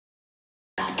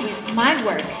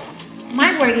MyWork.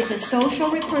 MyWork is a social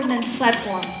recruitment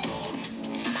platform.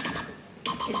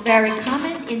 It's very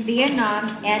common in Vietnam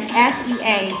and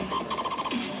SEA.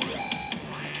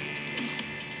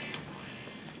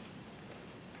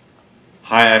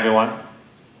 Hi everyone.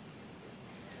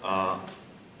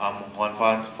 I'm Juan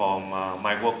Phan from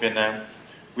MyWork Vietnam.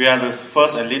 We are the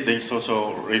first and leading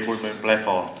social recruitment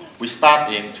platform. We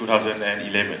start in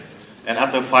 2011, and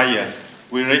after 5 years,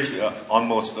 we reached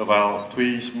almost about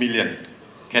 3 million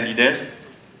candidates.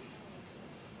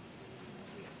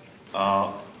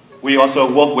 We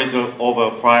also work with over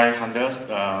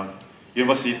 500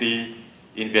 universities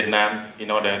in Vietnam in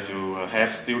order to help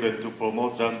students to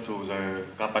promote them to the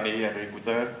company and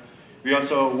recruiter. We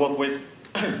also work with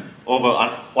over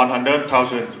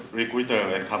 100,000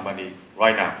 recruiters and companies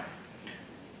right now.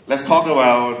 Let's talk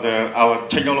about our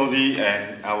technology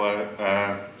and our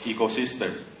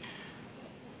ecosystem.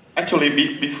 Actually,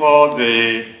 before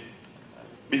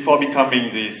becoming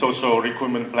the social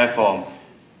recruitment platform,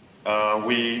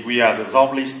 we are the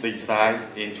job listing site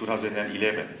in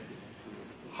 2011.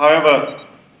 However,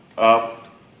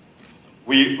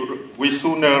 we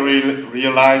sooner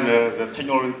realized the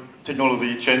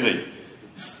technology changing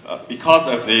because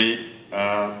of the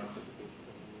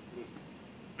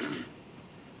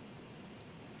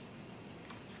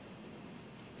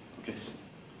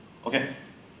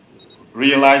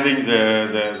realizing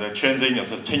the changing of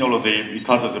the technology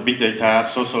because of the big data,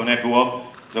 social network,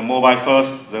 the mobile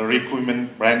first, the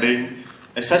recruitment branding,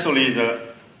 especially the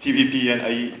TVP and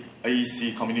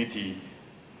AEC community.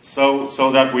 So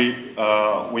that we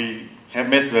have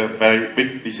made a very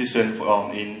big decision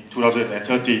in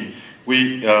 2013.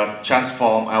 We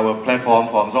transform our platform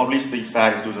from job listing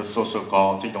site to the social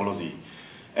core technology.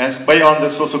 And based on the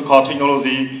social core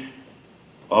technology,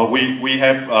 we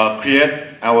have created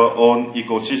our own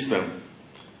ecosystem.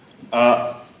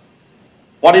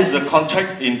 What is the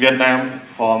context in Vietnam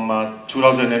from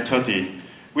 2013?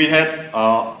 We have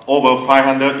over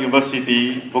 500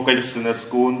 university, vocational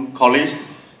school, colleges,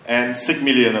 and 6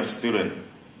 million of students.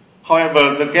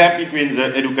 However, the gap between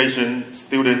the education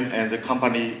student and the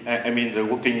company, the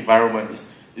working environment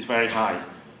is very high.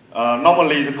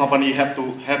 Normally, the company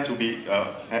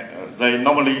they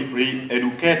normally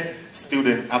re-educate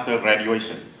students after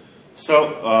graduation. So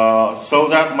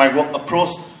that MyWork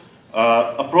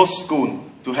approach school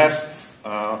to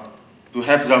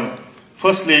have them.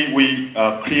 Firstly, we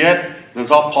create the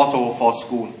job portal for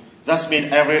school. That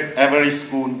means every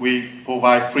school we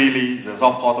provide freely the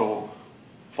job portal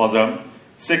for them.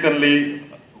 Secondly,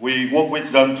 we work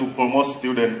with them to promote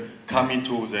students coming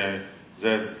to the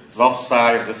job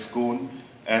side of the school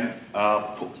and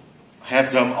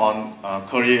have them on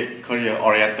career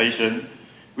orientation.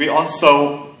 We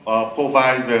also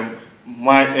provide them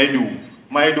MyEdu.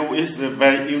 MyEdu is a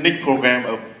very unique program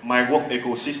of MyWork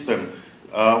ecosystem.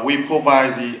 We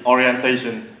provide the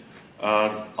orientation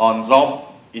on job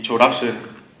introduction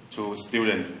to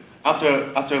students.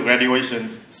 After graduation,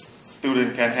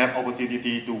 students can have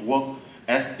opportunity to work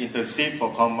as internship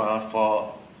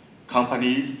for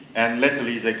companies, and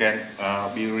latterly they can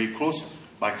be recruited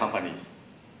by companies.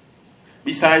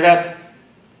 Besides that,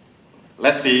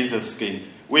 let's see the skin.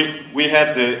 We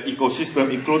have the ecosystem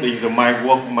including the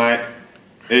MyWork,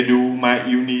 MyEdu,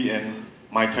 MyUni, and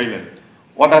MyTalent.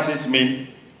 What does this mean?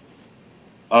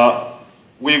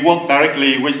 We work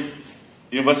directly with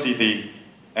university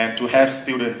and to help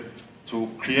students to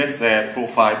create their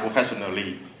profile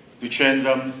professionally, to train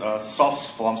them from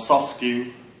soft skill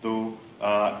to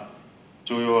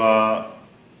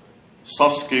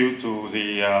soft skill to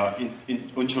the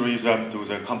introduce them to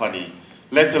the company.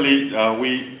 Latterly,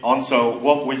 we also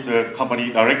work with the company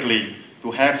directly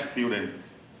to help students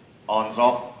on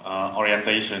job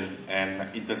orientation and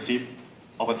internship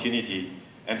opportunity.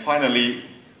 And finally,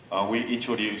 we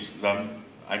introduce them,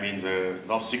 the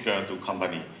job seeker to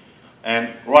company. And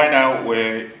right now,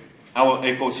 our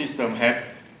ecosystem have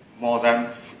more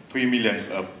than 3 million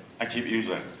of active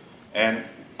users. And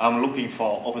I'm looking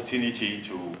for opportunity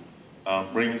to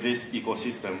bring this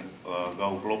ecosystem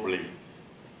go globally.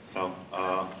 So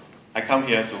I come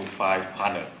here to find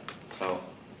partner. So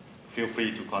feel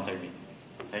free to contact me.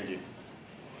 Thank you.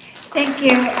 Thank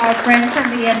you, our friend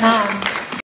from Vietnam.